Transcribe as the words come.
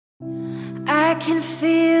I can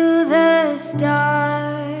feel the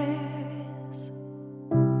stars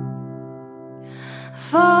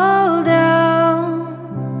fall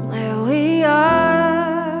down where we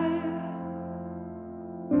are,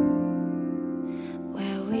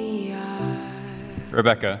 where we are.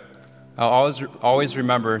 Rebecca, I'll always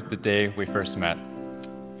remember the day we first met.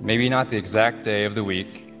 Maybe not the exact day of the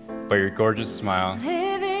week, but your gorgeous smile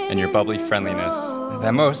and your bubbly friendliness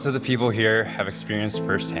that most of the people here have experienced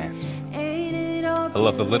firsthand. I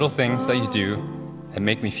love the little things that you do that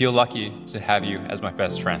make me feel lucky to have you as my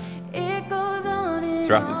best friend.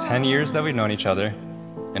 Throughout the 10 years that we've known each other,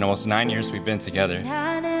 and almost 9 years we've been together,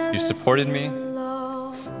 you've supported me,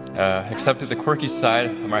 accepted the quirky side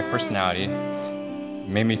of my personality,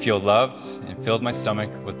 made me feel loved, and filled my stomach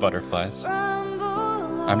with butterflies.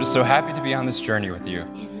 I'm just so happy to be on this journey with you.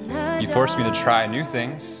 You forced me to try new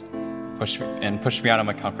things, pushed me out of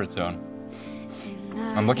my comfort zone.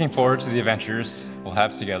 I'm looking forward to the adventures we'll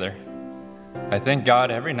have together. I thank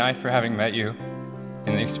God every night for having met you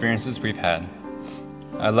and the experiences we've had.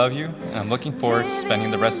 I love you, and I'm looking forward to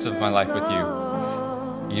spending the rest of my life with you,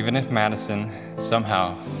 even if Madison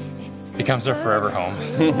somehow becomes our forever home.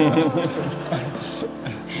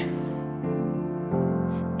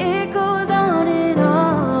 It goes on and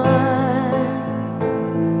on,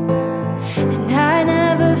 and I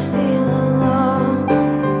never feel alone.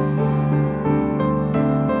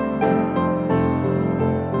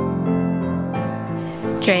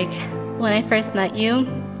 Drake, when I first met you,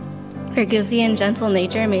 your goofy and gentle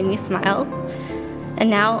nature made me smile. And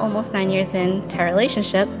now, almost 9 years into our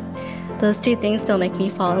relationship, those two things still make me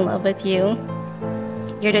fall in love with you.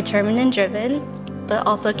 You're determined and driven, but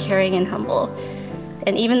also caring and humble.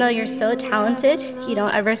 And even though you're so talented, you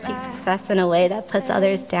don't ever seek success in a way that puts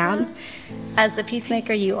others down. As the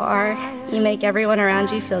peacemaker you are, you make everyone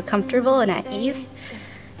around you feel comfortable and at ease.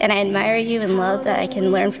 And I admire you and love that I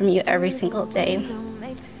can learn from you every single day.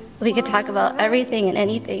 We could talk about everything and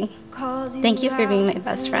anything. Thank you for being my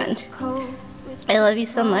best friend. I love you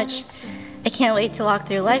so much. I can't wait to walk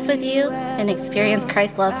through life with you and experience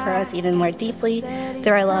Christ's love for us even more deeply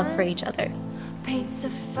through our love for each other. Paints a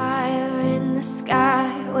fire in the sky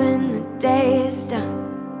when the day is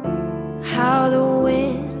done. How the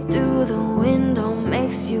wind through the window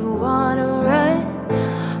makes you wanna run.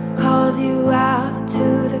 Calls you out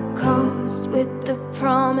to the coast with the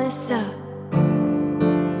promise of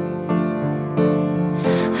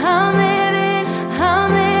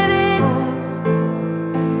I'm living.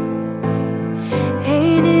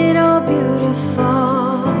 Ain't it all beautiful?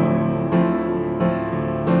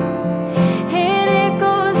 And it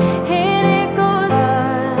goes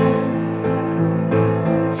on,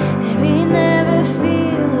 and we never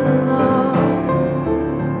feel alone.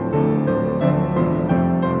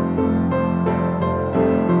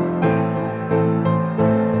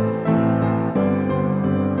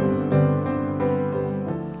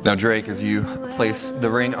 Now, Drake, as you place the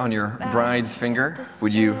ring on your bride's finger,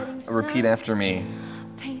 would you repeat after me?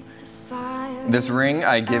 This ring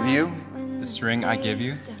I give you. This ring I give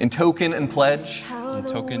you. In token and pledge. In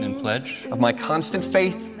token and pledge. Of my constant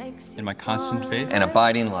faith. In my constant faith. And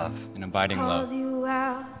abiding love. And abiding love.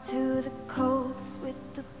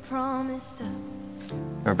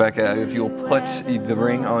 Rebecca, if you'll put the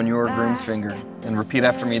ring on your groom's finger and repeat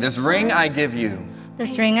after me. This ring I give you.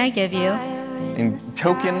 This ring I give you. In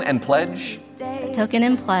token and pledge. A token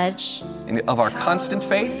and pledge. Of our constant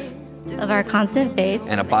faith. Of our constant faith.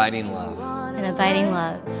 And abiding love. And abiding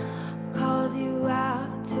love.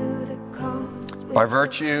 By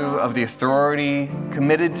virtue of the authority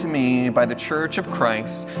committed to me by the Church of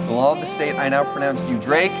Christ, the law of the state, I now pronounce you,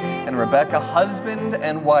 Drake and Rebecca, husband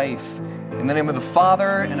and wife, in the name of the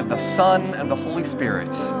Father, and of the Son, and of the Holy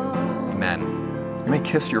Spirit. Amen. You may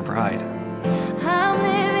kiss your bride. I'm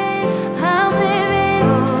living.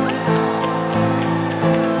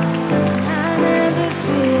 I never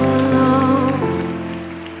feel alone.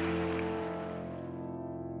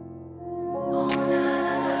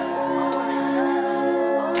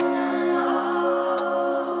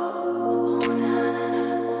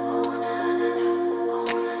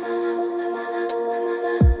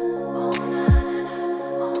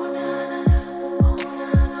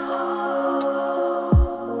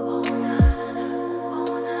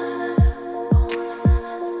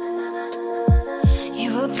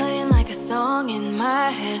 In my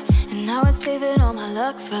head, and I was saving all my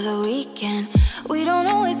luck for the weekend. We don't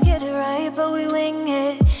always get it right, but we wing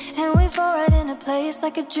it, and we fall right into place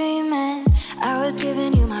like a dream. And I was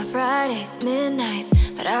giving you my Fridays, midnights,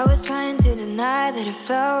 but I was trying to deny that it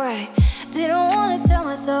felt right. Didn't want to tell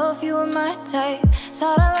myself you were my type.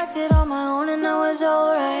 Thought I liked it on my own and I was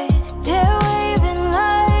alright. There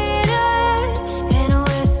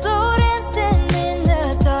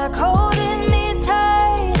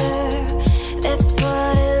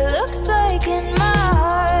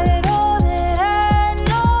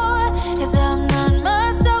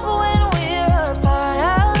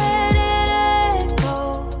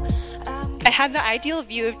had the ideal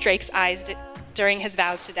view of Drake's eyes during his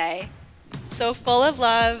vows today. So full of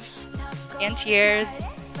love and tears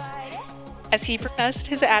as he professed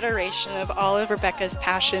his adoration of all of Rebecca's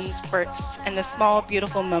passions, quirks, and the small,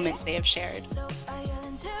 beautiful moments they have shared.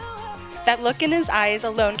 That look in his eyes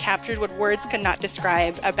alone captured what words could not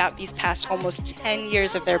describe about these past almost 10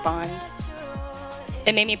 years of their bond.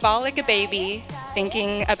 It made me bawl like a baby,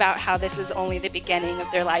 thinking about how this is only the beginning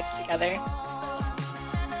of their lives together.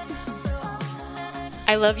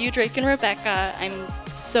 I love you, Drake and Rebecca. I'm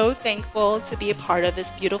so thankful to be a part of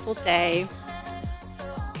this beautiful day.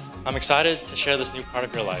 I'm excited to share this new part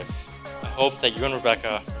of your life. I hope that you and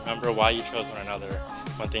Rebecca remember why you chose one another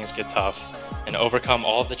when things get tough and overcome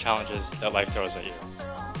all of the challenges that life throws at you.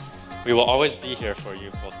 We will always be here for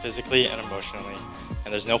you, both physically and emotionally,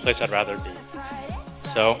 and there's no place I'd rather be.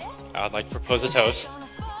 So, I would like to propose a toast.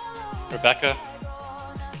 Rebecca,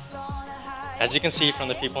 as you can see from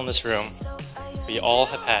the people in this room, we all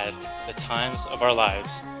have had the times of our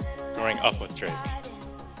lives growing up with Drake.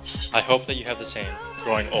 I hope that you have the same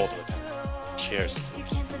growing old with him. Cheers. You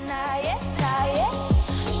can't deny it, lie it.